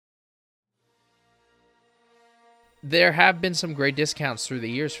there have been some great discounts through the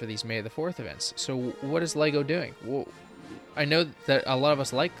years for these May the 4th events. So what is LEGO doing? Well, I know that a lot of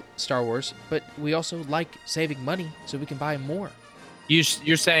us like Star Wars, but we also like saving money so we can buy more.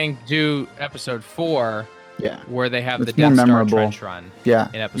 You're saying do episode 4, where they have it's the more Death Star memorable. trench run. Yeah,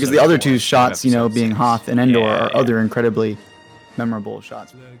 in episode because the other 4, two shots, episode being 6. Hoth and Endor, Yeah, are other incredibly memorable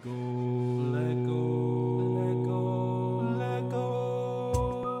shots.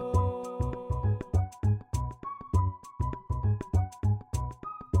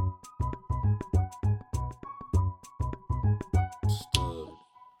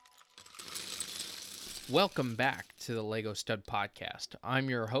 Welcome back to the LEGO Stud Podcast. I'm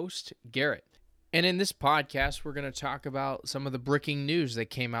your host, Garrett. And in this podcast, we're going to talk about some of the breaking news that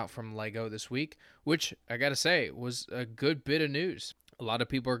came out from LEGO this week, which, I got to say, was a good bit of news. A lot of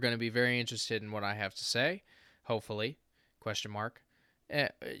people are going to be very interested in what I have to say, hopefully, ?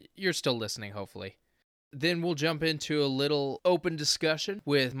 You're still listening, hopefully. Then we'll jump into a little open discussion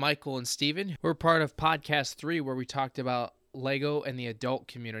with Michael and Steven. We're part of Podcast 3, where we talked about LEGO and the adult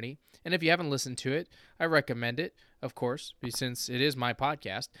community. And if you haven't listened to it, I recommend it, of course, since it is my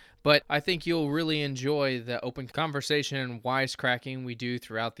podcast. But I think you'll really enjoy the open conversation and wisecracking we do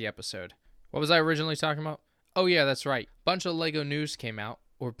throughout the episode. What was I originally talking about? Oh yeah, that's right. Bunch of LEGO news came out,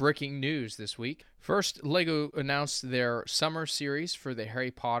 or breaking news this week. First, LEGO announced their summer series for the Harry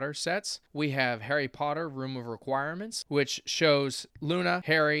Potter sets. We have Harry Potter Room of Requirements, which shows Luna,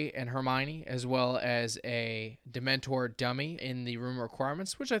 Harry, and Hermione, as well as a Dementor dummy in the Room of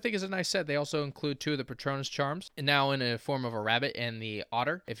Requirements, which I think is a nice set. They also include 2 of the Patronus charms, and now in a form of a rabbit and the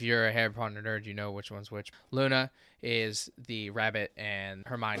otter. If you're a Harry Potter nerd, you know which one's which. Luna is the rabbit, and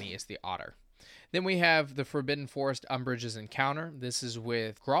Hermione is the otter. Then we have the Forbidden Forest Umbridge's Encounter. This is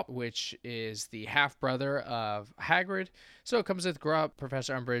with Grawp, which is the half-brother of Hagrid. So it comes with Grawp,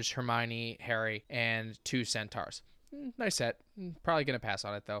 Professor Umbridge, Hermione, Harry, and 2 centaurs. Nice set. Probably going to pass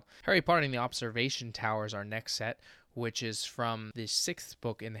on it, though. Harry Potter and the Observation Tower is our next set, which is from the 6th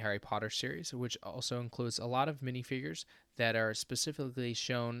book in the Harry Potter series, which also includes a lot of minifigures that are specifically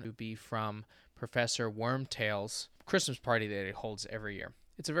shown to be from Professor Wormtail's Christmas party that he holds every year.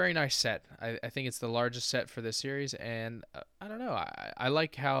 It's a very nice set. I think it's the largest set for this series, and I don't know. I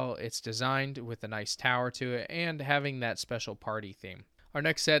like how it's designed with a nice tower to it and having that special party theme. Our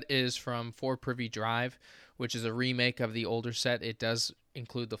next set is from 4 Privy Drive, which is a remake of the older set. It does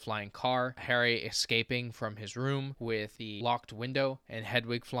include the flying car, Harry escaping from his room with the locked window, and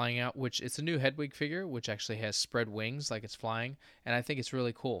Hedwig flying out, which it's a new Hedwig figure, which actually has spread wings like it's flying, and I think it's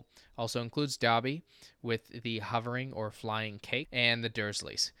really cool. Also includes Dobby with the hovering or flying cake, and the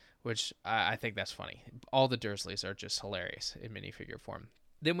Dursleys, which I think that's funny. All the Dursleys are just hilarious in minifigure form.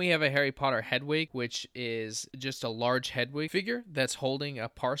 Then we have a Harry Potter Hedwig, which is just a large Hedwig figure that's holding a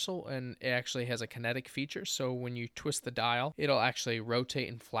parcel, and it actually has a kinetic feature. So when you twist the dial, it'll actually rotate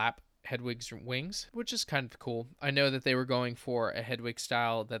and flap Hedwig's wings, which is kind of cool. I know that they were going for a Hedwig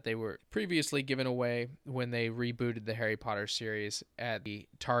style that they were previously given away when they rebooted the Harry Potter series at the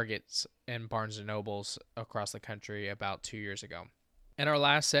Targets and Barnes & Nobles across the country about 2 years ago. And our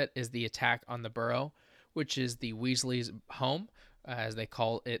last set is the Attack on the Burrow, which is the Weasley's home, as they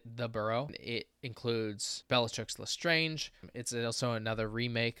call it, the Burrow. It includes Bellatrix Lestrange. It's also another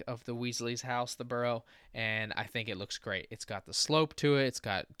remake of the Weasley's house, the Burrow, and I think it looks great. It's got the slope to it. It's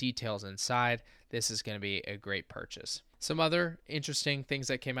got details inside. This is going to be a great purchase. Some other interesting things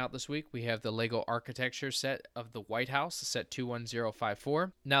that came out this week. We have the LEGO Architecture set of the White House, set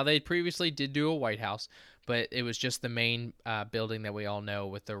 21054. Now, they previously did do a White House, but it was just the main building that we all know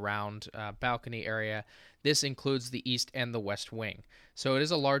with the round balcony area. This includes the east and the west wing. So it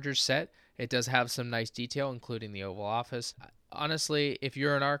is a larger set. It does have some nice detail, including the Oval Office. Honestly, if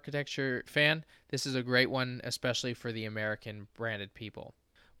you're an architecture fan, this is a great one, especially for the American branded people.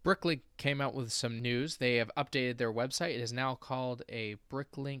 Bricklink came out with some news. They have updated their website. It is now called a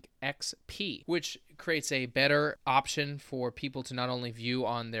Bricklink XP, which creates a better option for people to not only view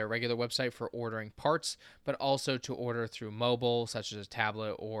on their regular website for ordering parts, but also to order through mobile, such as a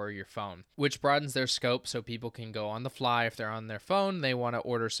tablet or your phone, which broadens their scope so people can go on the fly. If they're on their phone, they want to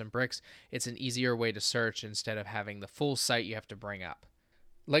order some bricks. It's an easier way to search instead of having the full site you have to bring up.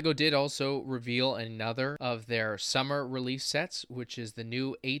 LEGO did also reveal another of their summer release sets, which is the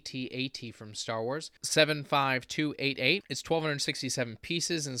new AT-AT from Star Wars, 75288. It's 1,267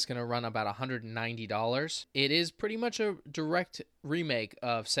 pieces, and it's going to run about $190. It is pretty much a direct remake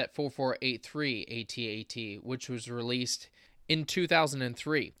of set 4483 AT-AT, which was released in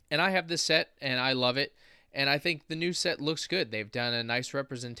 2003. And I have this set, and I love it. And I think the new set looks good. They've done a nice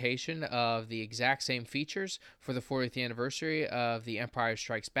representation of the exact same features for the 40th anniversary of The Empire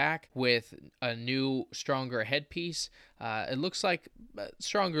Strikes Back with a new, stronger headpiece. It looks like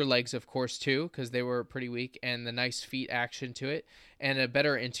stronger legs, of course, too, because they were pretty weak, and the nice feet action to it, and a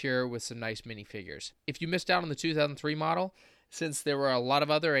better interior with some nice minifigures. If you missed out on the 2003 model, since there were a lot of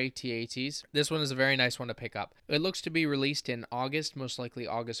other AT-ATs, this one is a very nice one to pick up. It looks to be released in August, most likely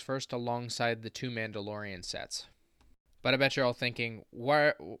August 1st, alongside the 2 Mandalorian sets. But I bet you're all thinking,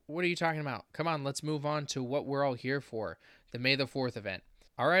 what are you talking about? Come on, let's move on to what we're all here for, the May the 4th event.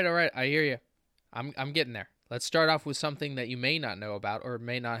 All right, I hear you. I'm getting there. Let's start off with something that you may not know about or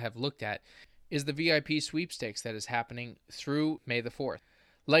may not have looked at, is the VIP sweepstakes that is happening through May the 4th.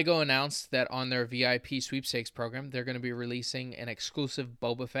 LEGO announced that on their VIP sweepstakes program, they're going to be releasing an exclusive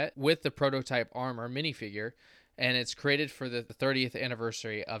Boba Fett with the prototype armor minifigure, and it's created for the 30th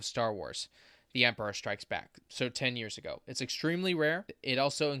anniversary of Star Wars, The Empire Strikes Back, so 10 years ago. It's extremely rare. It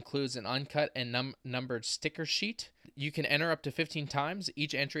also includes an uncut and numbered sticker sheet. You can enter up to 15 times.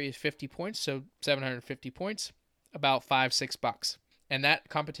 Each entry is 50 points, so 750 points, about $5-6. And that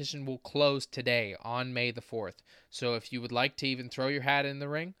competition will close today on May the 4th. So if you would like to even throw your hat in the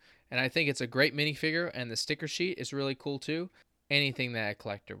ring, and I think it's a great minifigure, and the sticker sheet is really cool too, anything that a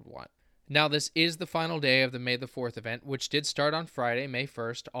collector would want. Now, this is the final day of the May the 4th event, which did start on Friday, May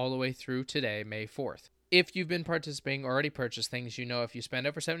 1st, all the way through today, May 4th. If you've been participating or already purchased things, you know if you spend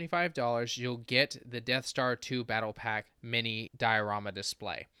over $75, you'll get the Death Star 2 Battle Pack mini diorama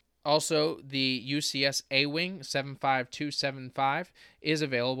display. Also, the UCS A-Wing 75275 is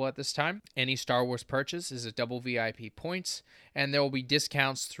available at this time. Any Star Wars purchase is a double VIP points, and there will be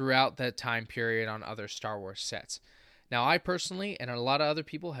discounts throughout that time period on other Star Wars sets. Now, I personally, and a lot of other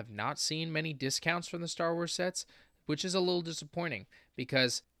people, have not seen many discounts from the Star Wars sets, which is a little disappointing,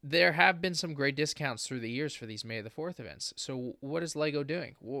 because there have been some great discounts through the years for these May the 4th events. So what is LEGO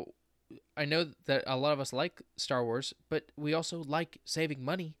doing? Well, I know that a lot of us like Star Wars, but we also like saving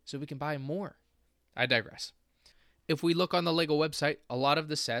money so we can buy more. I digress. If we look on the LEGO website, a lot of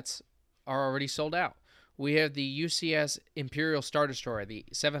the sets are already sold out. We have the UCS Imperial Star Destroyer, the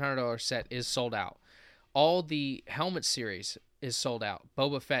 $700 set is sold out. All the helmet series is sold out.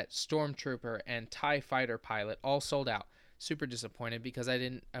 Boba Fett, Stormtrooper, and TIE Fighter Pilot all sold out. Super disappointed because I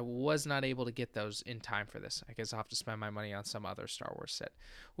was not able to get those in time for this. I guess I'll have to spend my money on some other Star Wars set.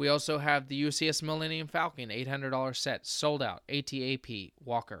 We also have the UCS Millennium Falcon $800 set sold out. AT-AP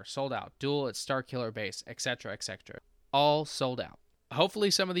Walker sold out. Duel at Starkiller Base, etc., etc. All sold out.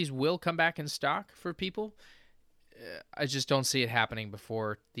 Hopefully some of these will come back in stock for people. I just don't see it happening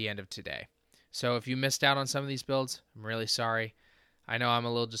before the end of today. So if you missed out on some of these builds, I'm really sorry. I know I'm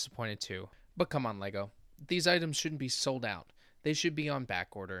a little disappointed too. But come on, LEGO. These items shouldn't be sold out. They should be on back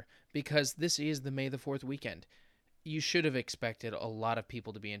order because this is the May the 4th weekend. You should have expected a lot of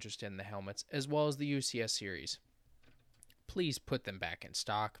people to be interested in the helmets as well as the UCS series. Please put them back in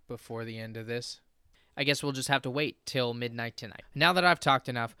stock before the end of this. I guess we'll just have to wait till midnight tonight. Now that I've talked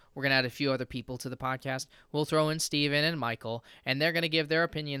enough, we're going to add a few other people to the podcast. We'll throw in Steven and Michael, and they're going to give their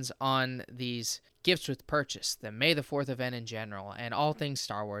opinions on these gifts with purchase, the May the 4th event in general, and all things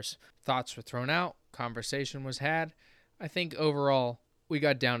Star Wars. Thoughts were thrown out. Conversation was had. I think overall we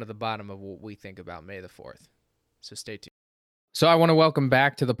got down to the bottom of what we think about May the 4th. So stay tuned. So I want to welcome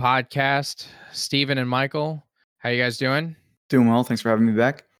back to the podcast Steven and Michael. How you guys doing? Doing well. Thanks for having me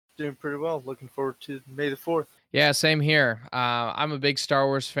back. Doing pretty well. Looking forward to May the 4th. Yeah, same here. I'm a big Star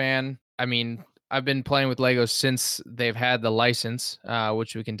Wars fan. I mean, I've been playing with Legos since they've had the license,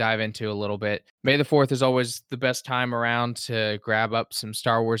 which we can dive into a little bit. May the 4th is always the best time around to grab up some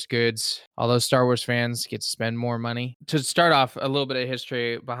Star Wars goods. All those Star Wars fans get to spend more money. To start off, a little bit of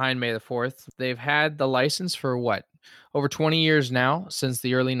history behind May the 4th. They've had the license for over 20 years now, since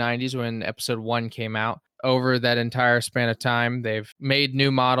the early 90s when Episode 1 came out. Over that entire span of time, they've made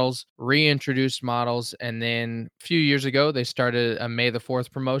new models, reintroduced models, and then a few years ago, they started a May the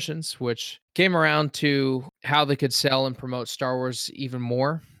 4th promotions, which came around to how they could sell and promote Star Wars even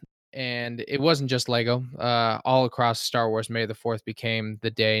more. And it wasn't just Lego. All across Star Wars, May the 4th became the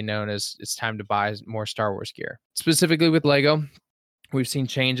day known as it's time to buy more Star Wars gear. Specifically with Lego, we've seen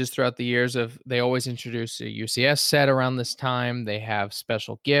changes throughout the years they always introduce a UCS set around this time. They have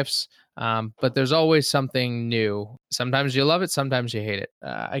special gifts. But there's always something new. Sometimes you love it, sometimes you hate it.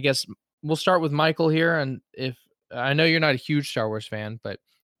 I guess we'll start with Michael here. And if I know you're not a huge Star Wars fan, but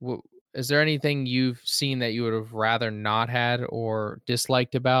is there anything you've seen that you would have rather not had or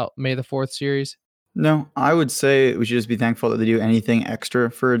disliked about May the 4th series? No, I would say we should just be thankful that they do anything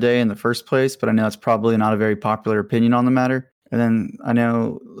extra for a day in the first place, but I know that's probably not a very popular opinion on the matter. And then I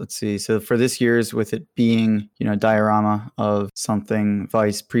know, let's see. So for this year's, with it being, diorama of something,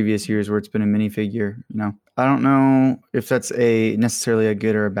 Vice previous years where it's been a minifigure, I don't know if that's necessarily a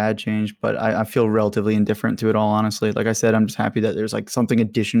good or a bad change, but I feel relatively indifferent to it all, honestly. Like I said, I'm just happy that there's like something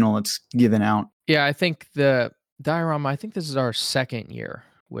additional that's given out. Yeah, I think the diorama, I think this is our second year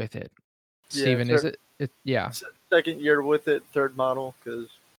with it. Steven, is it? Yeah. Second year with it, third model, because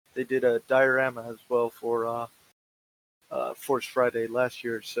they did a diorama as well for Force Friday last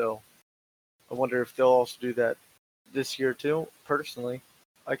year. So I wonder if they'll also do that this year too. Personally,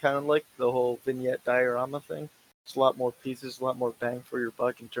 I kind of like the whole vignette diorama thing. It's a lot more pieces, a lot more bang for your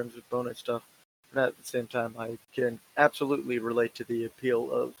buck in terms of bonus stuff. And at the same time, I can absolutely relate to the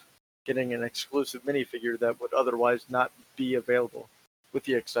appeal of getting an exclusive minifigure that would otherwise not be available, with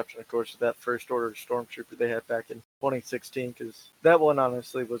the exception, of course, of that First Order Stormtrooper they had back in 2016, because that one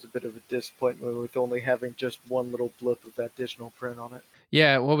honestly was a bit of a disappointment with only having just one little blip of additional print on it.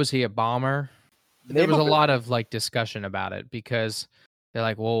 Yeah, what was he, a bomber? There was a lot of like discussion about it, because they're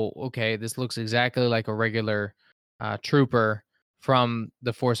like, well, okay, this looks exactly like a regular trooper from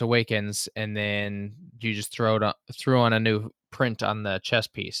The Force Awakens, and then you just threw on a new print on the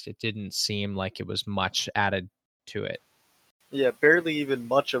chest piece. It didn't seem like it was much added to it. Yeah, barely even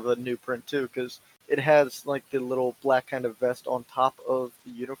much of a new print too, because it has like the little black kind of vest on top of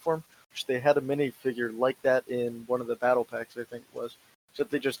the uniform, which they had a minifigure like that in one of the battle packs, I think it was. So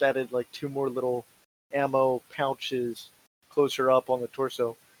they just added like 2 more little ammo pouches closer up on the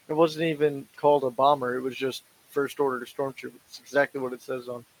torso. It wasn't even called a bomber, it was just First Order Stormtrooper. It's exactly what it says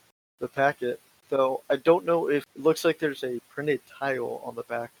on the packet. Though I don't know if it looks like there's a printed tile on the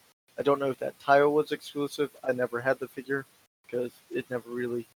back. I don't know if that tile was exclusive. I never had the figure because it never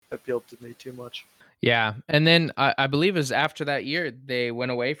really appealed to me too much. Yeah, and then I believe it was after that year they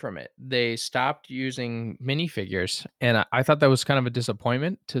went away from it. They stopped using minifigures, and I thought that was kind of a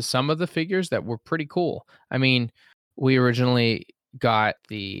disappointment to some of the figures that were pretty cool. I mean, we originally got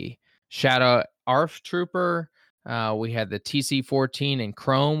the Shadow ARF Trooper. We had the TC-14 in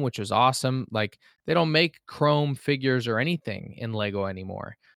chrome, which was awesome. Like, they don't make chrome figures or anything in Lego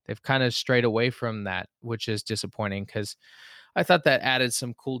anymore. They've kind of strayed away from that, which is disappointing, because I thought that added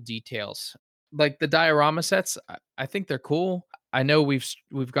some cool details. Like the diorama sets, I think they're cool. I know we've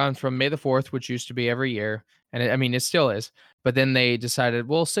gone from May the 4th, which used to be every year, and it still is. But then they decided,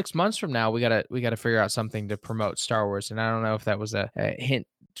 well, 6 months from now, we gotta figure out something to promote Star Wars. And I don't know if that was a hint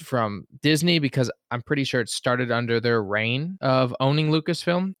from Disney, because I'm pretty sure it started under their reign of owning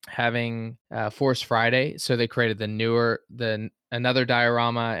Lucasfilm, having Force Friday. So they created another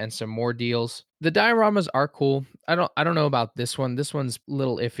diorama and some more deals. The dioramas are cool. I don't know about this one. This one's a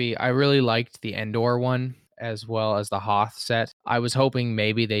little iffy. I really liked the Endor one as well as the Hoth set. I was hoping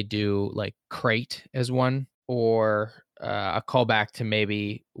maybe they do like Crate as one, or a callback to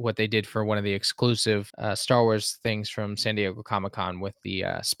maybe what they did for one of the exclusive Star Wars things from San Diego Comic-Con with the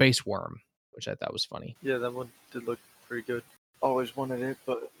Space Worm, which I thought was funny. Yeah, that one did look pretty good. Always wanted it,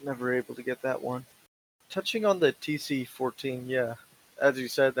 but never able to get that one. Touching on the TC-14, yeah, as you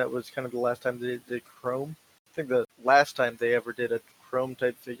said, that was kind of the last time they did chrome. I think the last time they ever did a chrome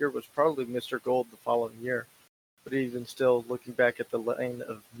type figure was probably Mr. Gold the following year. But even still, looking back at the line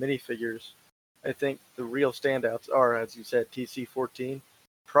of minifigures, I think the real standouts are, as you said, TC-14,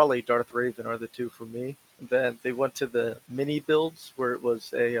 probably Darth Raven are the two for me. And then they went to the mini builds, where it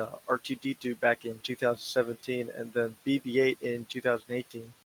was a R2-D2 back in 2017, and then BB-8 in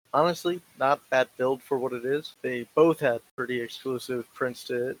 2018. Honestly, not bad build for what it is. They both had pretty exclusive prints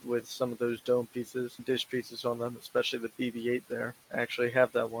to it, with some of those dome pieces, dish pieces on them, especially the BB-8 there. I actually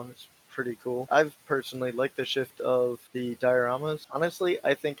have that one. It's pretty cool. I've personally liked the shift of the dioramas. Honestly,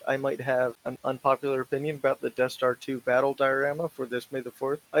 I think I might have an unpopular opinion about the Death Star 2 battle diorama for this May the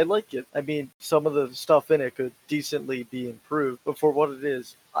 4th. I like it. I mean, some of the stuff in it could decently be improved, but for what it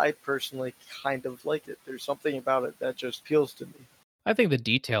is, I personally kind of like it. There's something about it that just appeals to me. I think the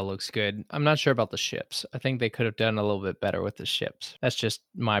detail looks good. I'm not sure about the ships. I think they could have done a little bit better with the ships. That's just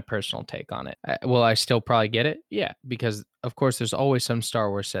my personal take on it. Will I still probably get it? Yeah, because of course there's always some Star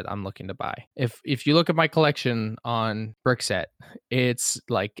Wars set I'm looking to buy. If you look at my collection on Brickset, it's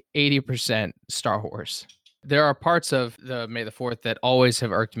like 80% Star Wars. There are parts of the May the 4th that always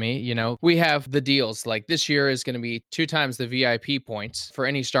have irked me. You know, we have the deals. Like this year is going to be 2 times the VIP points for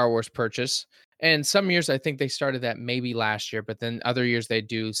any Star Wars purchase. And some years, I think they started that maybe last year, but then other years they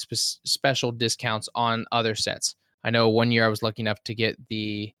do special discounts on other sets. I know one year I was lucky enough to get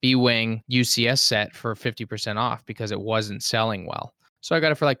the B-Wing UCS set for 50% off because it wasn't selling well. So I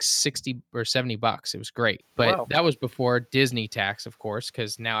got it for like 60 or $70. It was great. But Wow. that was before Disney tax, of course,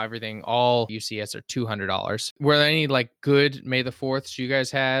 because now all UCS are $200. Were there any like good May the 4th you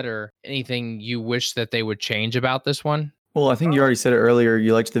guys had, or anything you wish that they would change about this one? Well, I think you already said it earlier.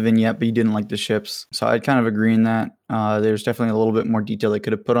 You liked the vignette, but you didn't like the ships. So I'd kind of agree in that. There's definitely a little bit more detail they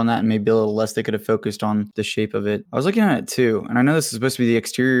could have put on that, and maybe a little less they could have focused on the shape of it. I was looking at it too, and I know this is supposed to be the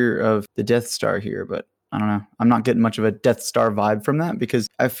exterior of the Death Star here, but I don't know. I'm not getting much of a Death Star vibe from that, because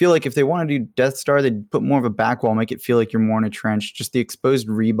I feel like if they want to do Death Star, they'd put more of a back wall, make it feel like you're more in a trench. Just the exposed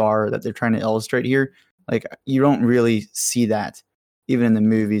rebar that they're trying to illustrate here, like you don't really see that even in the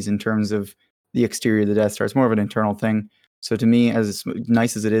movies in terms of the exterior of the Death Star. It's more of an internal thing. So to me, as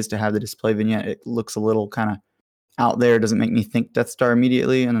nice as it is to have the display vignette, it looks a little kind of out there. It doesn't make me think Death Star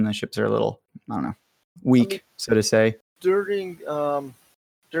immediately. And then the ships are a little, I don't know, weak, so to say. During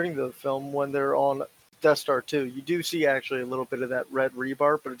the film, when they're on Death Star 2, you do see actually a little bit of that red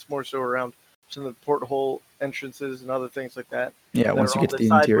rebar, but it's more so around some of the porthole entrances and other things like that. Yeah, once you get to the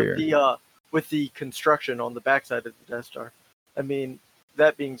side interior. with the construction on the backside of the Death Star. I mean,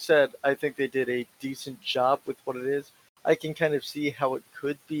 that being said, I think they did a decent job with what it is. I can kind of see how it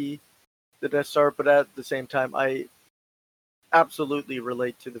could be the Death Star, but at the same time, I absolutely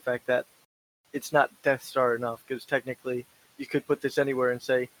relate to the fact that it's not Death Star enough, because technically you could put this anywhere and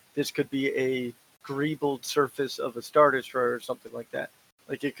say this could be a greebled surface of a Star Destroyer or something like that.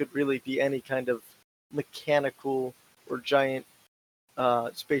 Like it could really be any kind of mechanical or giant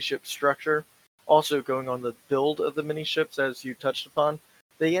spaceship structure. Also, going on the build of the mini ships, as you touched upon,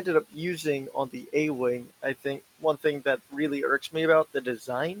 they ended up using on the A-Wing, I think one thing that really irks me about the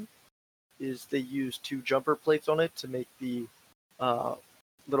design is they used 2 jumper plates on it to make the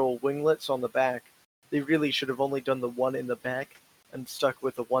little winglets on the back. They really should have only done the one in the back and stuck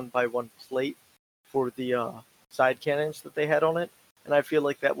with a 1x1 plate for the side cannons that they had on it. And I feel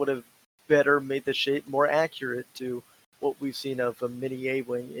like that would have better made the shape more accurate to what we've seen of a mini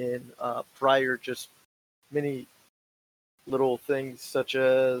A-Wing in prior just mini little things, such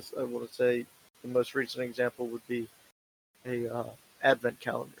as, I want to say, the most recent example would be a advent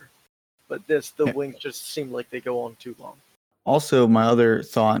calendar. But the wings just seem like they go on too long. Also, my other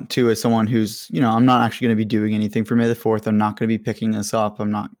thought too, as someone who's, I'm not actually going to be doing anything for May the 4th. I'm not going to be picking this up.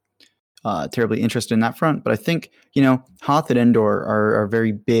 I'm not terribly interested in that front. But I think, Hoth and Endor are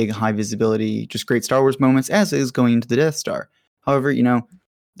very big, high visibility, just great Star Wars moments, as is going into the Death Star. However,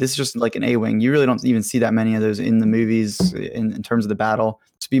 this is just like an A-Wing. You really don't even see that many of those in the movies in terms of the battle.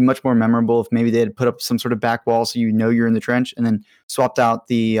 It's be much more memorable if maybe they had put up some sort of back wall so you're in the trench, and then swapped out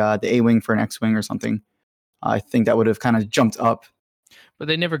the A-Wing for an X-Wing or something. I think that would have kind of jumped up. But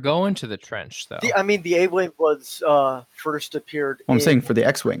they never go into the trench, though. The A-Wing was first appeared I'm saying for the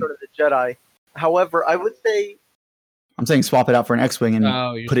X-Wing. Return of the Jedi. However, I would say... I'm saying swap it out for an X-Wing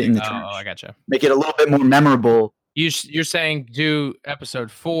and put it in the trench. Oh, I gotcha. Make it a little bit more memorable. You're saying do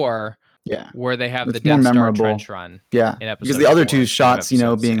episode 4, where they have it's the Death Star memorable. trench run. Yeah, in because the other 2 shots,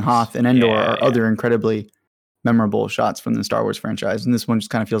 being 6. Hoth and Endor, are other incredibly memorable shots from the Star Wars franchise, and this one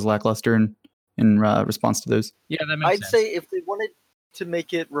just kind of feels lackluster in response to those. Yeah, that makes sense. I'd say if they wanted to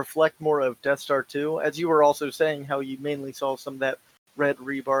make it reflect more of Death Star 2, as you were also saying, how you mainly saw some of that red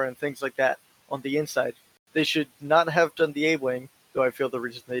rebar and things like that on the inside, they should not have done the A-Wing, though I feel the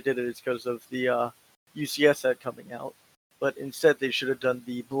reason they did it is because of the UCS set coming out. But instead, they should have done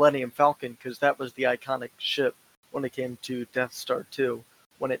the Millennium Falcon, because that was the iconic ship when it came to Death Star 2,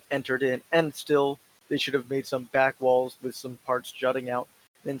 when it entered in. And still, they should have made some back walls with some parts jutting out.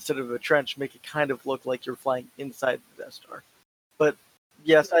 And instead of a trench, make it kind of look like you're flying inside the Death Star. But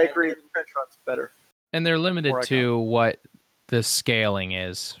yes, I agree, the trench run's better. And they're limited to what the scaling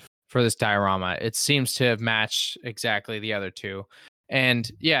is for this diorama. It seems to have matched exactly the other 2.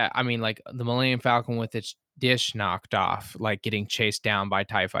 And yeah, I mean, like the Millennium Falcon with its dish knocked off, like getting chased down by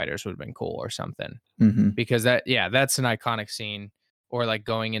TIE fighters would have been cool or something. Mm-hmm. Because that's an iconic scene. Or like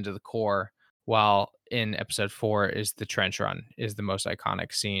going into the core, while in episode 4 is the trench run, is the most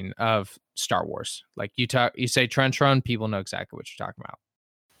iconic scene of Star Wars. Like you say trench run, people know exactly what you're talking about.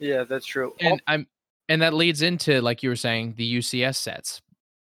 Yeah, that's true. And that leads into, like you were saying, the UCS sets.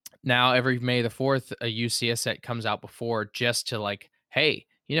 Now every May the 4th, a UCS set comes out before, just to like, hey,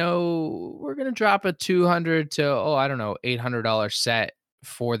 we're gonna drop a $200 to $800 set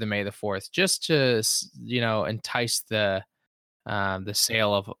for the May the 4th, just to entice the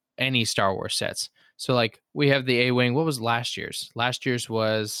sale of any Star Wars sets. So like we have the A-Wing. What was last year's? Last year's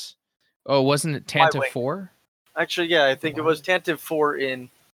was, wasn't it Tantive 4? Actually, yeah, I think it was Tantive 4 in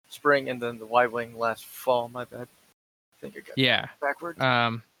spring, and then the Y-Wing last fall. My bad. I think I got backwards.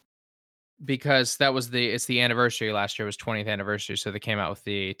 because it's the anniversary. Last year was 20th anniversary, so they came out with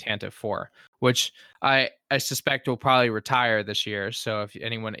the Tantive 4, which I suspect will probably retire this year. So if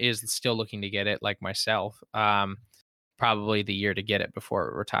anyone is still looking to get it, like myself, probably the year to get it before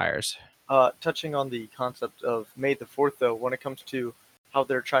it retires. Touching on the concept of May the 4th, though, when it comes to how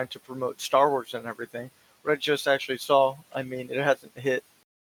they're trying to promote Star Wars and everything, what I just actually saw, I mean, it hasn't hit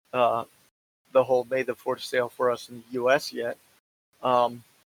the whole May the 4th sale for us in the US yet.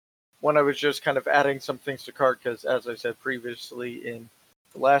 When I was just kind of adding some things to cart, because as I said previously in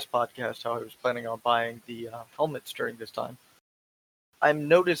the last podcast, how I was planning on buying the helmets during this time, I'm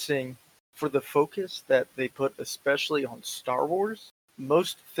noticing for the focus that they put especially on Star Wars,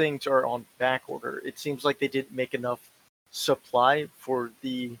 most things are on back order. It seems like they didn't make enough supply for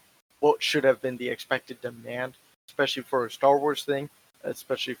the what should have been the expected demand, especially for a Star Wars thing,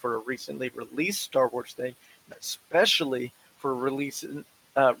 especially for a recently released Star Wars thing, especially for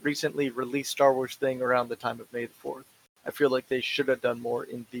recently released Star Wars thing around the time of May the 4th. I feel like they should have done more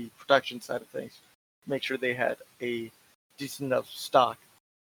in the production side of things, make sure they had a decent enough stock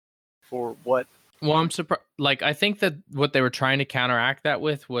for what. Well, I'm surprised. Like, I think that what they were trying to counteract that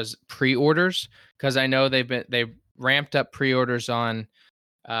with was pre-orders, because I know they ramped up pre-orders on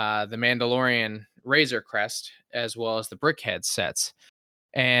the Mandalorian Razor Crest as well as the Brickhead sets,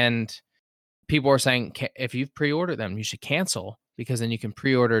 and people are saying if you've pre-ordered them, you should cancel, because then you can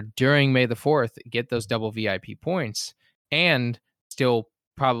pre-order during May the 4th, get those double VIP points, and still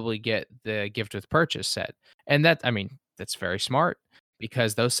probably get the gift with purchase set. And that, I mean, that's very smart,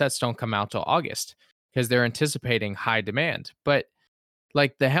 because those sets don't come out till August, because they're anticipating high demand. But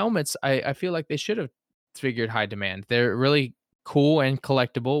like the helmets, I feel like they should have figured high demand. They're really cool and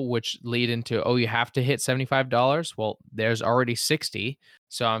collectible, which lead into, oh, you have to hit $75. Well, there's already 60,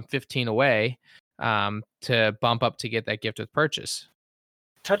 so I'm 15 away to bump up to get that gift with purchase.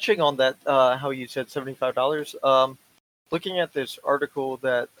 Touching on that, how you said $75. Looking at this article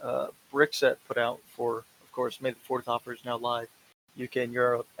that Brickset put out for, of course, May the 4th offer is now live, UK and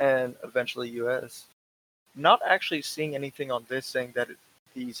Europe, and eventually US. Not actually seeing anything on this saying that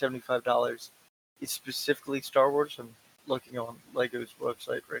the $75 is specifically Star Wars. I'm looking on Lego's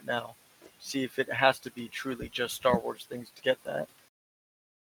website right now, see if it has to be truly just Star Wars things to get that.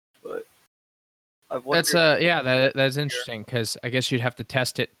 But I wonder. That's that's interesting, because I guess you'd have to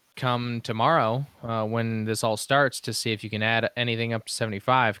test it come tomorrow when this all starts to see if you can add anything up to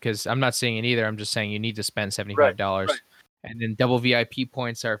 75, because I'm not seeing it either. I'm just saying you need to spend $75. Right. And then double VIP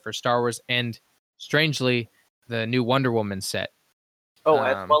points are for Star Wars and, strangely, the new Wonder Woman set. Oh,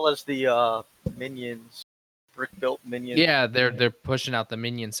 as well as the Minions, brick-built Minions. Yeah, they're pushing out the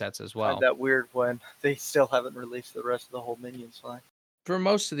Minion sets as well. I find that weird when they still haven't released the rest of the whole Minions line. For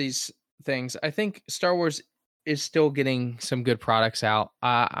most of these things, I think Star Wars is still getting some good products out.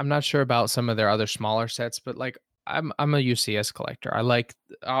 I'm not sure about some of their other smaller sets, but like I'm a UCS collector.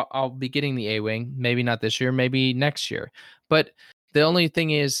 I'll be getting the A-Wing, maybe not this year, maybe next year. But the only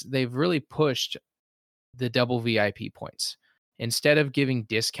thing is they've really pushed the double VIP points instead of giving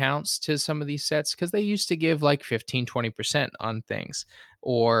discounts to some of these sets, because they used to give like 15-20% on things,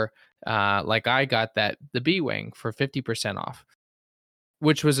 or like I got the B-Wing for 50% off,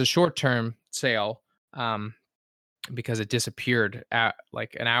 which was a short-term sale because it disappeared at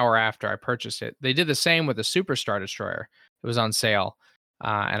like an hour after I purchased it. They did the same with the Super Star Destroyer. It was on sale,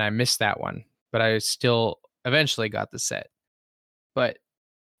 and I missed that one, but I still eventually got the set. But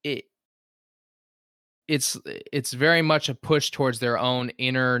it's very much a push towards their own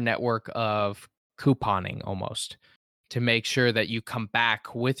inner network of couponing, almost, to make sure that you come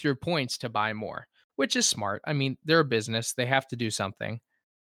back with your points to buy more, which is smart. I mean, they're a business. They have to do something.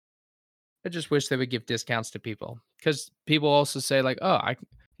 I just wish they would give discounts to people, because people also say like, oh,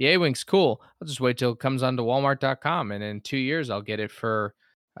 the A-Wing's cool. I'll just wait till it comes onto Walmart.com, and in 2 years I'll get it for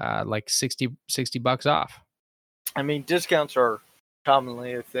like 60 bucks off. I mean, discounts are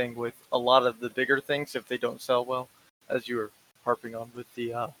commonly a thing with a lot of the bigger things if they don't sell well, as you were harping on with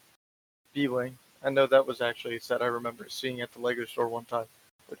the B-Wing. I know that was actually a set I remember seeing at the Lego store one time.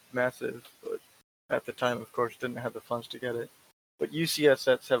 It's massive, but at the time, of course, didn't have the funds to get it. But UCS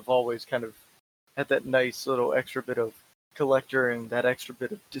sets have always kind of had that nice little extra bit of collector and that extra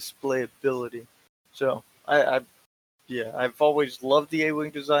bit of displayability. So I've always loved the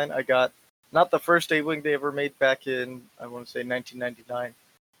A-Wing design. I got not the first A-Wing they ever made back in, I want to say 1999.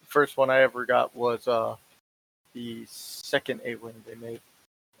 The first one I ever got was the second A-Wing they made.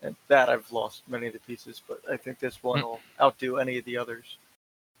 And that I've lost many of the pieces, but I think this one will outdo any of the others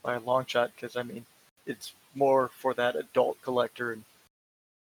by a long shot, because I mean, it's more for that adult collector, and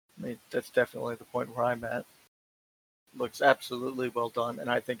I mean that's definitely the point where I'm at. Looks absolutely well done, and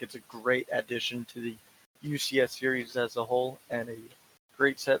I think it's a great addition to the UCS series as a whole, and a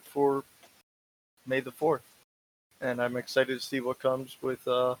great set for May the 4th. And I'm excited to see what comes with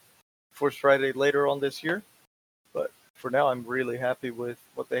Force Friday later on this year. But for now, I'm really happy with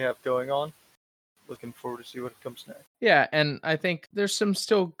what they have going on. Looking forward to see what comes next. Yeah, and I think there's some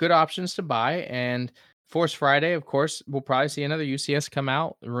still good options to buy. And Force Friday, of course, we'll probably see another UCS come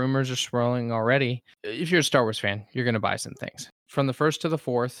out. The rumors are swirling already. If you're a Star Wars fan, you're going to buy some things. From the 1st to the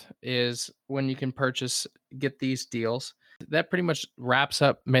 4th is when you can get these deals. That pretty much wraps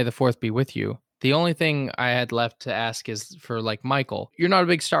up May the 4th be with you. The only thing I had left to ask is for like Michael, you're not a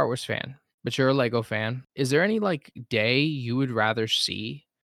big Star Wars fan, but you're a Lego fan. Is there any like day you would rather see,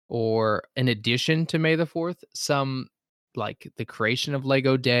 or in addition to May the 4th, some like the creation of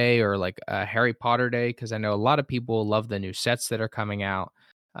Lego Day or like a Harry Potter Day? Because I know a lot of people love the new sets that are coming out.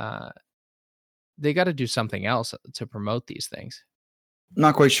 They got to do something else to promote these things.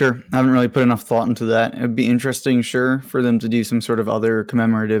 Not quite sure. I haven't really put enough thought into that. It'd be interesting, sure, for them to do some sort of other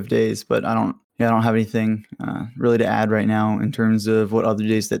commemorative days, but I don't have anything really to add right now in terms of what other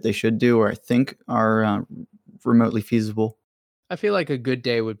days that they should do or I think are remotely feasible. I feel like a good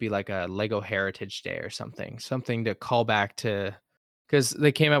day would be like a Lego Heritage Day or something to call back to, because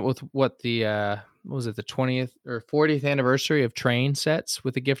they came out with what was it, the 20th or 40th anniversary of train sets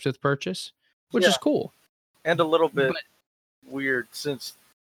with a gift with purchase, which is cool. And a little bit weird since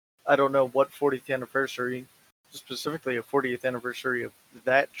I don't know what 40th anniversary, specifically a 40th anniversary of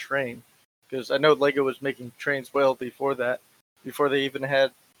that train, because I know Lego was making trains well before that, before they even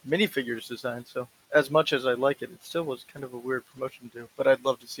had minifigures designed. So as much as I like it, it still was kind of a weird promotion to do. But I'd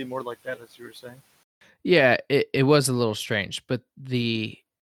love to see more like that, as you were saying. Yeah, it was a little strange, but the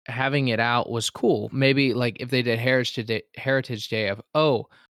having it out was cool. Maybe like if they did Heritage Day of, oh,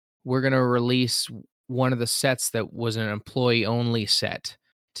 we're gonna release one of the sets that was an employee only set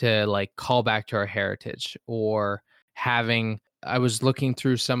to like call back to our heritage, or I was looking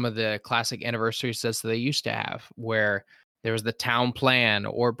through some of the classic anniversary sets that they used to have where there was the town plan,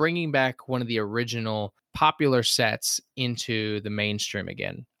 or bringing back one of the original popular sets into the mainstream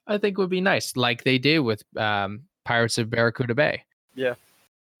again. I think would be nice, like they did with Pirates of Barracuda Bay. Yeah,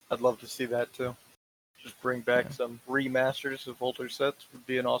 I'd love to see that too. Just bring back some remasters of older sets would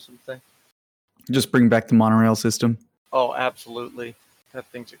be an awesome thing. Just bring back the monorail system. Oh, absolutely. That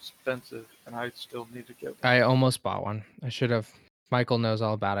thing's expensive, and I still need to get one. I almost bought one. I should have. Michael knows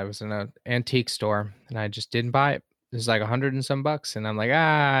all about it. I was in an antique store, and I just didn't buy it. It was like $100 and some bucks, and I'm like,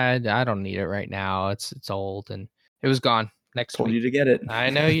 I don't need it right now. It's old, and it was gone next Told week. you to get it. I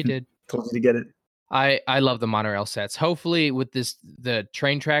know you did. Told you to get it. I love the monorail sets. Hopefully, with the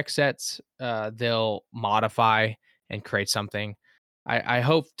train track sets, they'll modify and create something. I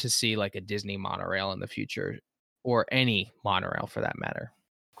hope to see like a Disney monorail in the future, or any monorail for that matter.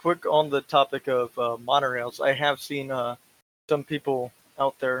 Quick on the topic of monorails, I have seen some people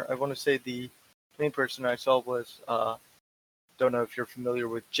out there. I want to say the main person I saw was, don't know if you're familiar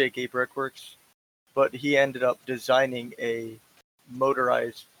with J.K. Brickworks, but he ended up designing a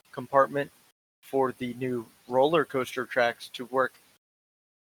motorized compartment for the new roller coaster tracks to work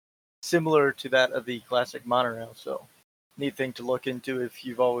similar to that of the classic monorail. So, neat thing to look into if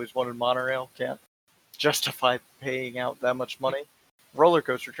you've always wanted monorail, can't justify paying out that much money. Roller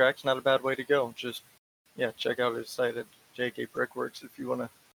coaster tracks, not a bad way to go. Just, check out his site at JK Brickworks if you want to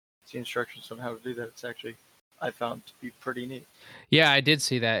see instructions on how to do that. It's actually, I found to be pretty neat. Yeah, I did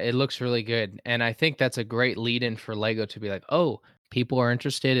see that. It looks really good. And I think that's a great lead-in for Lego to be like, oh, people are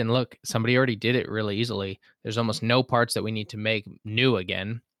interested, and look, somebody already did it really easily. There's almost no parts that we need to make new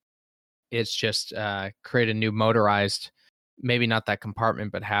again. It's just create a new motorized, maybe not that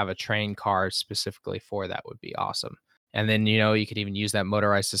compartment, but have a train car specifically for that would be awesome. And then, you could even use that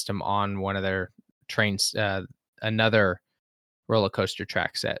motorized system on one of their trains, another roller coaster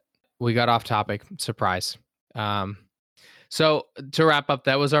track set. We got off topic. Surprise. So to wrap up,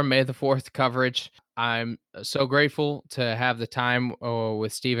 that was our May the 4th coverage. I'm so grateful to have the time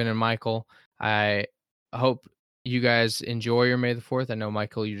with Steven and Michael. I hope you guys enjoy your May the 4th. I know,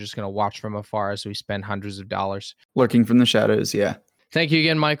 Michael, you're just going to watch from afar as we spend hundreds of dollars. Lurking from the shadows, yeah. Thank you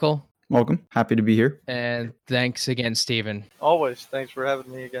again, Michael. Welcome. Happy to be here. And thanks again, Steven. Always. Thanks for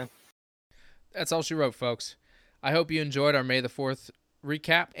having me again. That's all she wrote, folks. I hope you enjoyed our May the 4th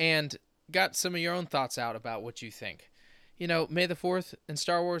recap and got some of your own thoughts out about what you think. May the 4th and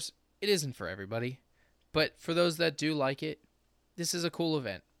Star Wars, it isn't for everybody. But for those that do like it, this is a cool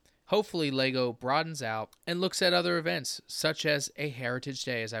event. Hopefully, Lego broadens out and looks at other events, such as a Heritage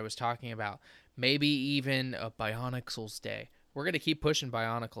Day, as I was talking about. Maybe even a Bionicles Day. We're going to keep pushing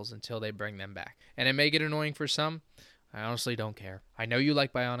Bionicles until they bring them back. And it may get annoying for some. I honestly don't care. I know you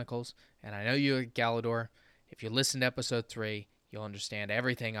like Bionicles, and I know you like Galador. If you listen to episode 3, you'll understand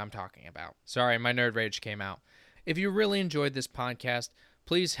everything I'm talking about. Sorry, my nerd rage came out. If you really enjoyed this podcast,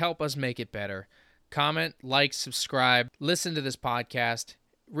 please help us make it better. Comment, like, subscribe, listen to this podcast,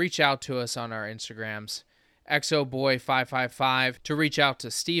 reach out to us on our Instagrams, exoboy555 to reach out to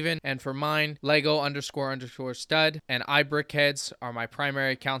Steven, and for mine, Lego__stud, and iBrickheads are my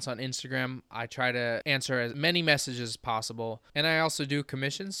primary accounts on Instagram. I try to answer as many messages as possible, and I also do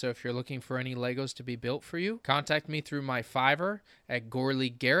commissions, so if you're looking for any Legos to be built for you, contact me through my Fiverr at Gorley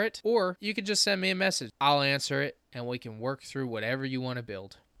Garrett, or you can just send me a message. I'll answer it, and we can work through whatever you want to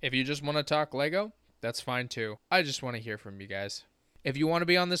build. If you just want to talk Lego, that's fine too. I just want to hear from you guys. If you want to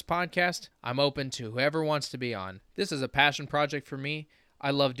be on this podcast, I'm open to whoever wants to be on. This is a passion project for me.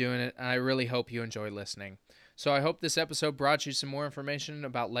 I love doing it, and I really hope you enjoy listening. So I hope this episode brought you some more information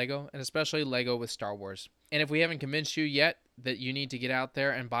about Lego, and especially Lego with Star Wars. And if we haven't convinced you yet that you need to get out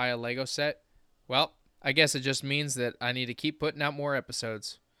there and buy a Lego set, well, I guess it just means that I need to keep putting out more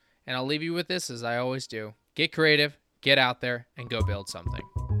episodes. And I'll leave you with this as I always do. Get creative, get out there, and go build something.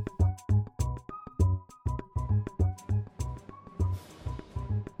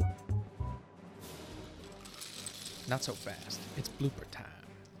 Not so fast. It's blooper time.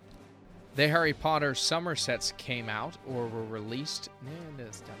 The Harry Potter summer sets came out or were released. Yeah,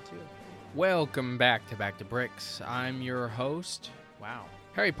 it's down too. Welcome back to Bricks. I'm your host. Wow.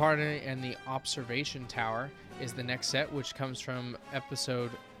 Harry Potter and the Observation Tower is the next set, which comes from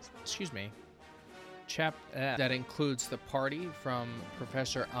that includes the party from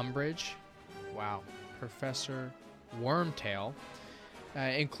Professor Umbridge. Wow. Professor Wormtail,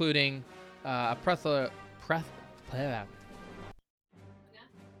 including a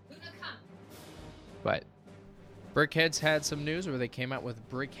But Brickheads had some news where they came out with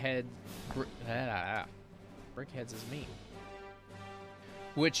Brickheads is me,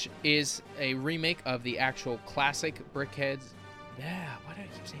 which is a remake of the actual classic Brickheads. Yeah, why do I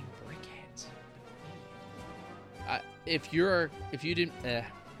keep saying Brickheads? If you didn't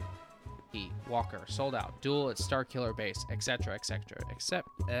Walker sold out, Duel at Starkiller Base, etc.